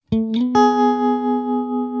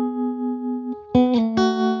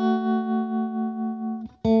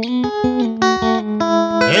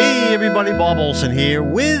everybody, Bob Olson here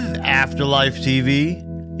with Afterlife TV.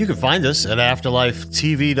 You can find us at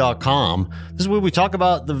afterlifetv.com. This is where we talk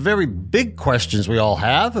about the very big questions we all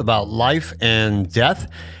have about life and death.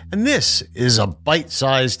 And this is a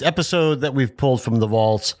bite-sized episode that we've pulled from the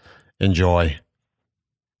vaults. Enjoy.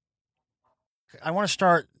 I want to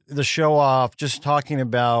start the show off just talking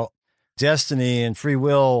about destiny and free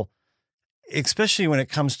will, especially when it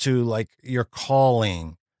comes to like your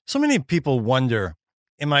calling. So many people wonder,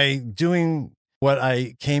 am I doing what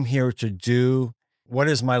I came here to do? What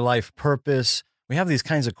is my life purpose? We have these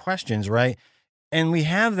kinds of questions, right? And we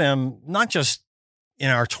have them not just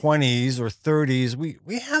in our 20s or 30s.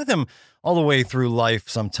 We have them all the way through life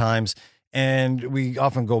sometimes. And we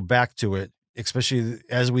often go back to it, especially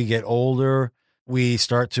as we get older. We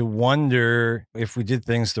start to wonder if we did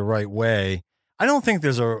things the right way. I don't think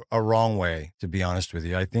there's a wrong way, to be honest with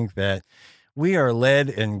you. I think that we are led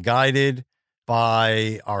and guided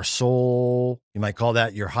by our soul. You might call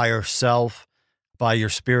that your higher self, by your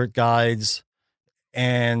spirit guides.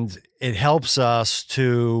 And it helps us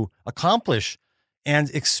to accomplish and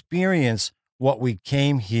experience what we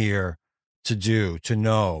came here to do, to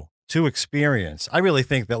know, to experience. I really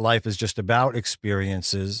think that life is just about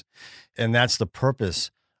experiences. And that's the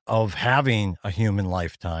purpose of having a human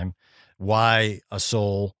lifetime, why a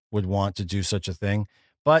soul would want to do such a thing.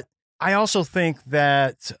 But I also think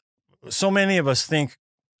that so many of us think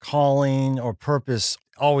calling or purpose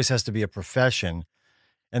always has to be a profession.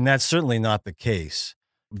 And that's certainly not the case.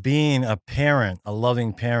 Being a parent, a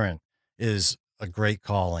loving parent, is a great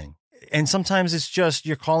calling. And sometimes it's just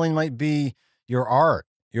your calling might be your art,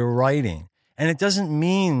 your writing. And it doesn't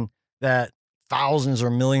mean that thousands or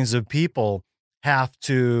millions of people have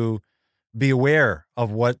to be aware of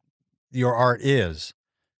what your art is.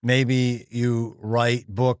 Maybe you write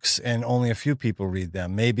books and only a few people read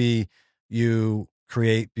them. Maybe you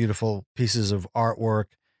create beautiful pieces of artwork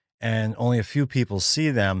and only a few people see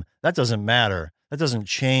them. That doesn't matter. That doesn't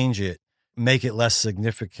change it, make it less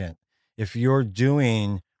significant. If you're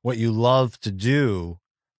doing what you love to do,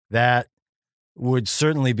 that would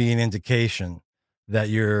certainly be an indication that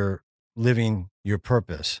you're living your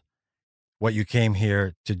purpose, what you came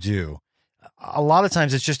here to do. A lot of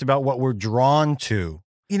times it's just about what we're drawn to.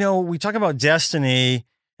 You know, we talk about destiny,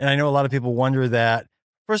 and I know a lot of people wonder that.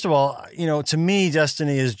 First of all, you know, to me,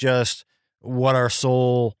 destiny is just what our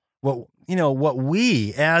soul, what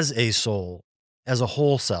we as a soul, as a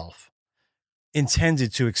whole self,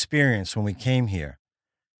 intended to experience when we came here.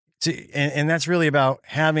 And that's really about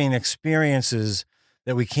having experiences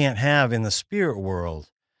that we can't have in the spirit world.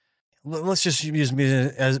 Let's just use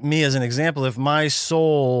me as an example. If my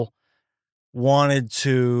soul wanted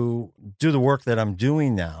to do the work that I'm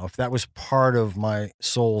doing now, if that was part of my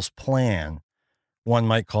soul's plan, one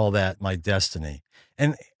might call that my destiny.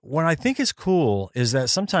 And what I think is cool is that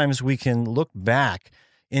sometimes we can look back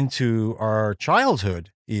into our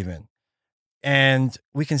childhood even, and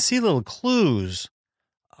we can see little clues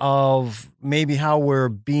of maybe how we're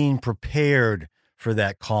being prepared for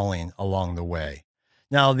that calling along the way.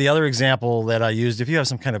 Now, the other example that I used, if you have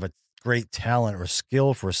some kind of a great talent or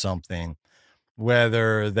skill for something,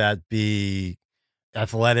 whether that be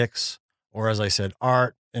athletics or, as I said,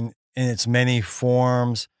 art in its many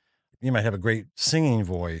forms, you might have a great singing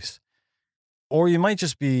voice, or you might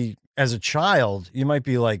just be, as a child, you might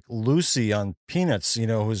be like Lucy on Peanuts, you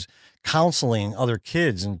know, who's counseling other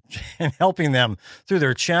kids and helping them through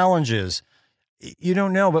their challenges. You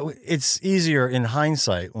don't know, but it's easier in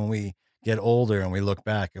hindsight when we get older and we look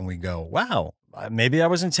back and we go, wow, maybe I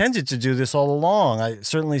was intended to do this all along. I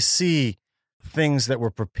certainly see things that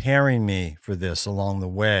were preparing me for this along the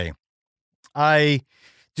way. I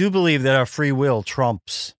do believe that our free will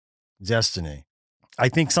trumps destiny. I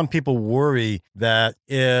think some people worry that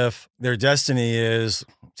if their destiny is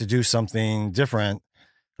to do something different,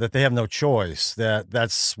 that they have no choice, that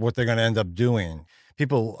that's what they're going to end up doing.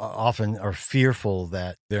 People often are fearful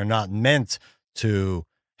that they're not meant to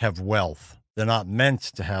have wealth. They're not meant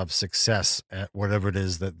to have success at whatever it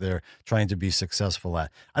is that they're trying to be successful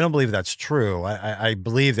at. I don't believe that's true. I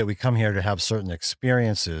believe that we come here to have certain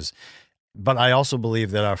experiences, but I also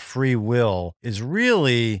believe that our free will is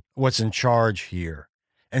really what's in charge here.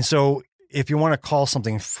 And so if you want to call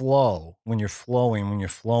something flow, when you're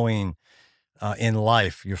flowing in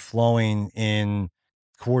life, you're flowing in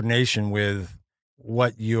coordination with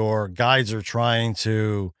what your guides are trying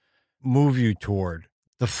to move you toward.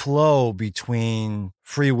 The flow between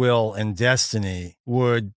free will and destiny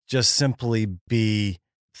would just simply be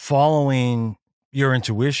following your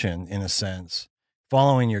intuition, in a sense,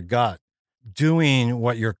 following your gut, doing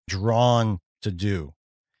what you're drawn to do.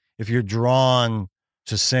 If you're drawn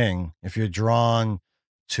to sing, if you're drawn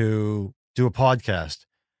to do a podcast,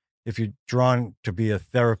 if you're drawn to be a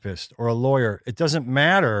therapist or a lawyer, it doesn't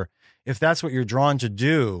matter if that's what you're drawn to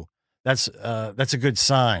do. That's a good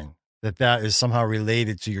sign that that is somehow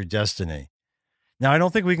related to your destiny. Now, I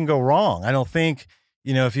don't think we can go wrong. I don't think,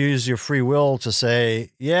 if you use your free will to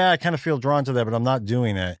say, yeah, I kind of feel drawn to that, but I'm not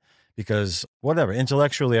doing it because whatever,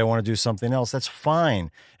 intellectually, I want to do something else. That's fine.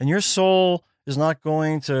 And your soul is not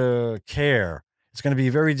going to care. It's going to be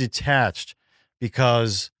very detached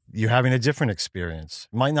because you're having a different experience.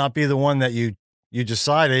 It might not be the one that you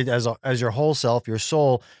decided as your whole self, your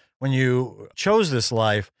soul, when you chose this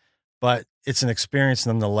life, but it's an experience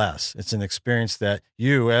nonetheless. It's an experience that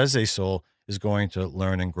you as a soul is going to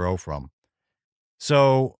learn and grow from.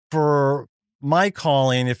 So for my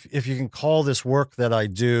calling, if you can call this work that I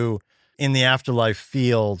do in the afterlife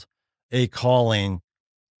field a calling,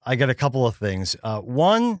 I got a couple of things.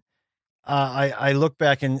 One, I look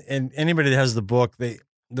back and anybody that has the book, they're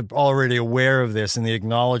already aware of this. In the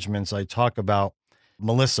acknowledgments, I talk about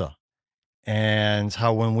Melissa and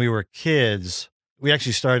how when we were kids, we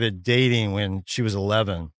actually started dating when she was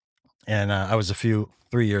 11 and I was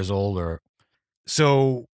 3 years older.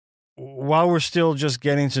 So while we're still just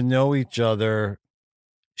getting to know each other,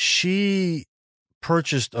 she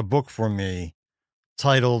purchased a book for me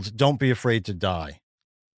titled Don't Be Afraid to Die.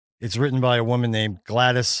 It's written by a woman named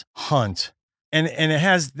Gladys Hunt. And it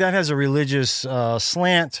has a religious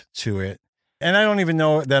slant to it. And I don't even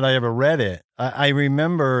know that I ever read it. I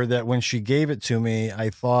remember that when she gave it to me,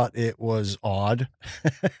 I thought it was odd.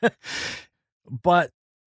 But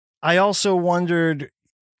I also wondered,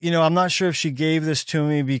 I'm not sure if she gave this to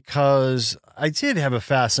me because I did have a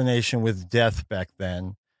fascination with death back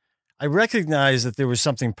then. I recognized that there was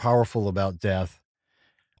something powerful about death,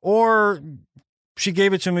 or she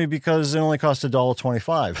gave it to me because it only cost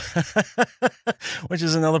 $1.25, which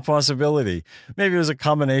is another possibility. Maybe it was a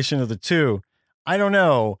combination of the two. I don't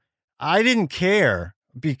know. I didn't care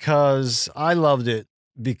because I loved it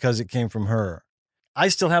because it came from her. I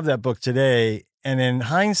still have that book today. And in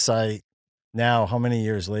hindsight, now, how many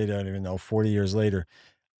years later? I don't even know, 40 years later,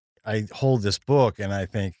 I hold this book and I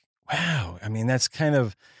think, wow, I mean, it's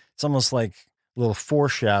almost like a little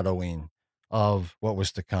foreshadowing of what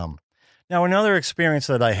was to come. Now, another experience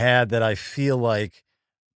that I had that I feel like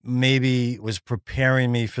maybe was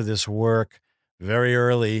preparing me for this work very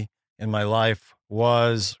early in my life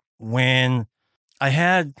was when I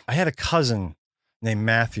had a cousin named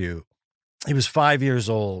Matthew. He was 5 years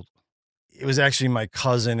old. It was actually my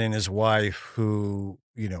cousin and his wife who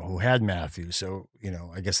had Matthew. So,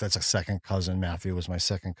 I guess that's a second cousin. Matthew was my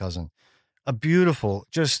second cousin. A beautiful,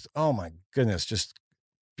 oh my goodness, just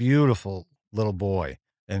beautiful little boy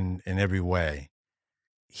in every way.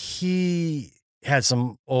 He had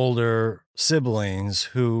some older siblings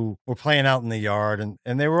who were playing out in the yard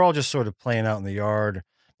and they were all just sort of playing out in the yard,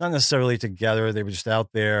 not necessarily together. They were just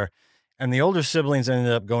out there. And the older siblings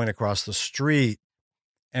ended up going across the street.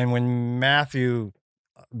 And when Matthew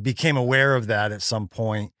became aware of that at some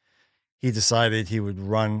point, he decided he would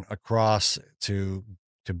run across to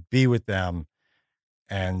be with them.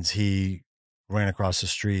 And he ran across the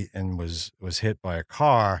street and was hit by a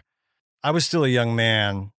car. I was still a young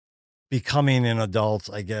man, becoming an adult,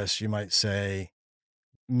 I guess you might say.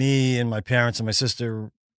 Me and my parents and my sister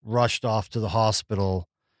rushed off to the hospital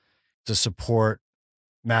to support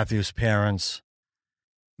Matthew's parents.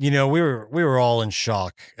 We were all in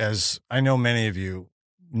shock, as I know many of you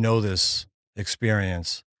know this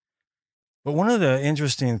experience. But one of the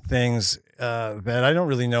interesting things that I don't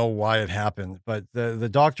really know why it happened, but the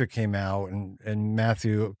doctor came out and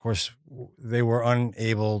Matthew, of course, they were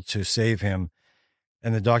unable to save him.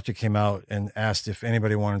 And the doctor came out and asked if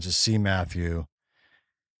anybody wanted to see Matthew.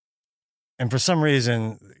 And for some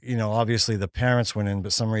reason, obviously the parents went in,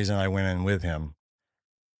 but some reason I went in with him.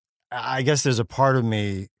 I guess there's a part of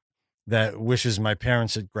me that wishes my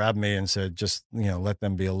parents had grabbed me and said, just, let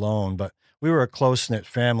them be alone. But we were a close-knit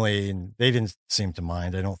family and they didn't seem to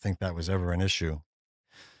mind. I don't think that was ever an issue.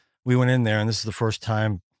 We went in there and this is the first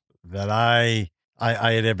time that I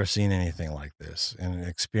had ever seen anything like this and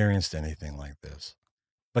experienced anything like this.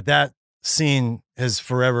 But that scene has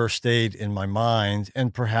forever stayed in my mind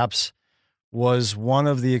and perhaps was one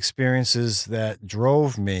of the experiences that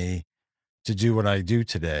drove me to do what I do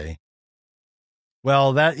today.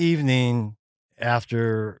 Well, that evening,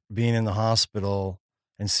 after being in the hospital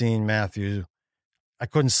and seeing Matthew, I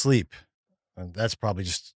couldn't sleep. That's probably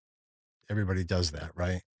just everybody does that,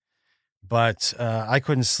 right? But I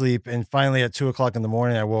couldn't sleep. And finally, at 2:00 in the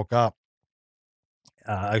morning, I woke up.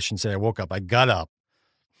 I shouldn't say I woke up. I got up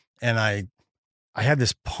and I I had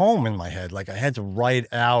this poem in my head. Like I had to write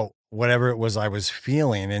out whatever it was I was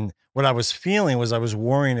feeling. And what I was feeling was I was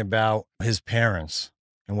worrying about his parents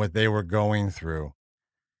and what they were going through.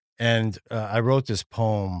 And I wrote this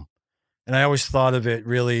poem, and I always thought of it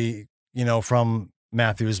really, from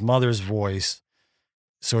Matthew's mother's voice,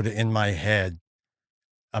 sort of in my head,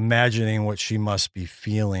 imagining what she must be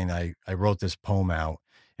feeling. I wrote this poem out.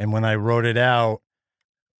 And when I wrote it out,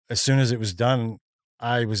 as soon as it was done,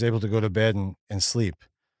 I was able to go to bed and sleep.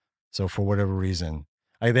 So for whatever reason,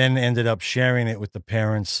 I then ended up sharing it with the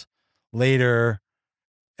parents later.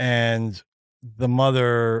 And the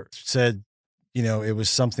mother said, it was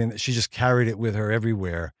something that she just carried it with her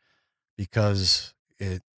everywhere because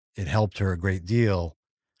it helped her a great deal.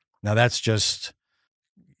 Now that's just,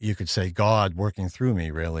 you could say, God working through me,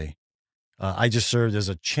 really. I just served as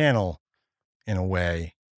a channel in a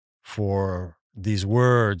way for these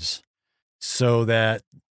words so that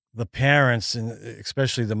the parents, and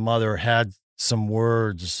especially the mother, had some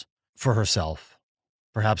words for herself,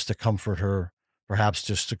 perhaps to comfort her, perhaps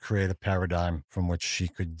just to create a paradigm from which she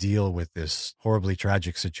could deal with this horribly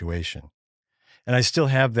tragic situation. And I still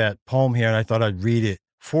have that poem here, and I thought I'd read it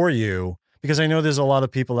for you because I know there's a lot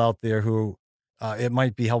of people out there who it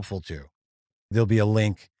might be helpful to. There'll be a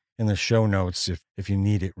link in the show notes if you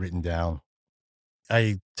need it written down.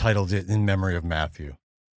 I titled it In Memory of Matthew.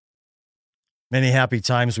 Many happy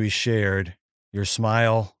times we shared. Your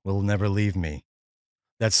smile will never leave me.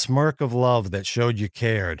 That smirk of love that showed you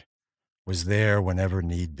cared was there whenever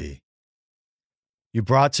need be. You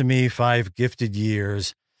brought to me 5 gifted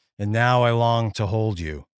years, and now I long to hold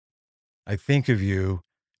you. I think of you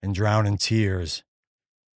and drown in tears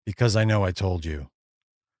because I know I told you.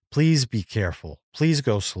 Please be careful. Please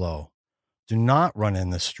go slow. Do not run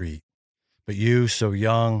in the street. But you, so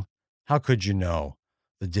young, how could you know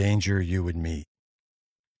the danger you would meet?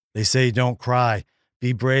 They say, don't cry,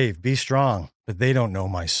 be brave, be strong, but they don't know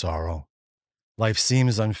my sorrow. Life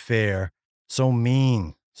seems unfair, so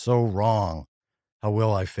mean, so wrong. How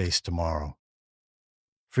will I face tomorrow?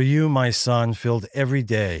 For you, my son, filled every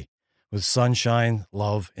day with sunshine,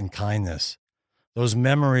 love, and kindness. Those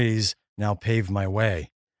memories now pave my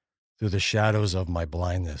way through the shadows of my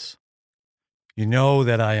blindness. You know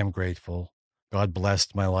that I am grateful. God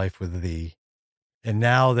blessed my life with thee. And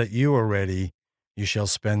now that you are ready, you shall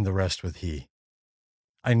spend the rest with he.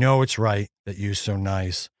 I know it's right that you so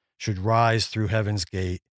nice should rise through heaven's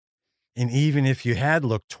gate. And even if you had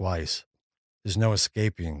looked twice, there's no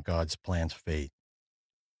escaping God's planned fate.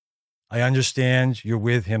 I understand you're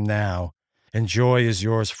with him now, and joy is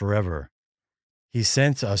yours forever. He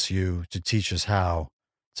sent us you to teach us how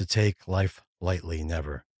to take life lightly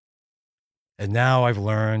never. And now I've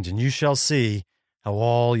learned, and you shall see how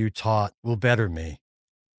all you taught will better me.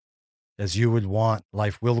 As you would want,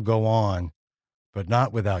 life will go on, but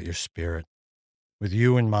not without your spirit. With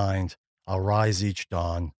you in mind, I'll rise each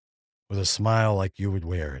dawn with a smile like you would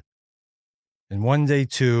wear it. And one day,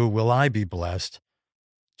 too, will I be blessed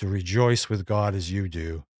to rejoice with God as you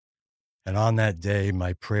do. And on that day,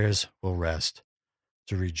 my prayers will rest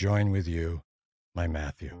to rejoin with you, my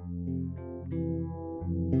Matthew.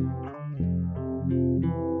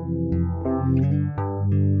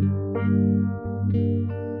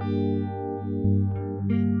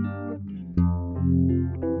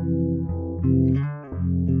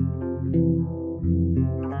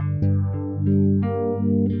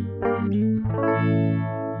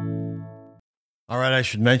 All right, I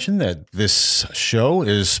should mention that this show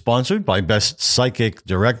is sponsored by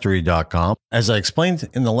BestPsychicDirectory.com. As I explained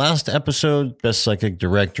in the last episode, Best Psychic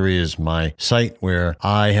Directory is my site where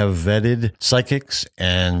I have vetted psychics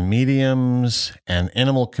and mediums and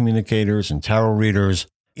animal communicators and tarot readers.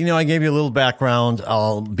 I gave you a little background.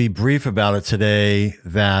 I'll be brief about it today,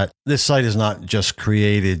 that this site is not just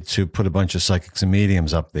created to put a bunch of psychics and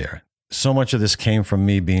mediums up there. So much of this came from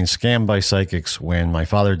me being scammed by psychics when my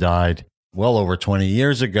father died well over 20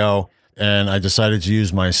 years ago, and I decided to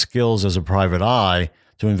use my skills as a private eye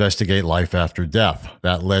to investigate life after death.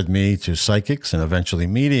 That led me to psychics and eventually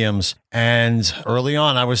mediums, and early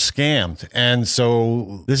on I was scammed. And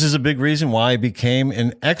so this is a big reason why I became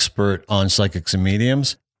an expert on psychics and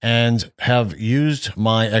mediums and have used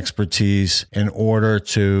my expertise in order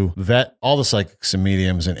to vet all the psychics and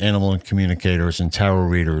mediums and animal and communicators and tarot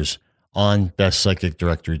readers on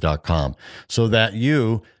bestpsychicdirectory.com so that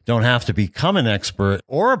you don't have to become an expert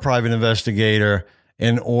or a private investigator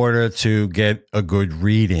in order to get a good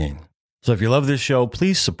reading. So if you love this show,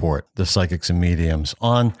 please support the psychics and mediums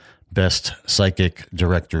on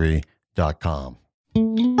bestpsychicdirectory.com.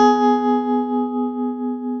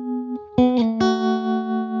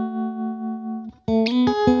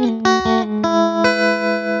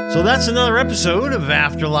 So that's another episode of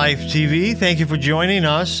Afterlife TV. Thank you for joining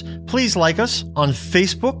us. Please like us on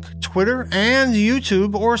Facebook, Twitter, and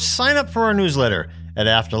YouTube, or sign up for our newsletter at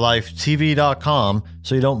afterlifetv.com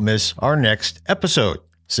so you don't miss our next episode.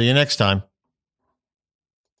 See you next time.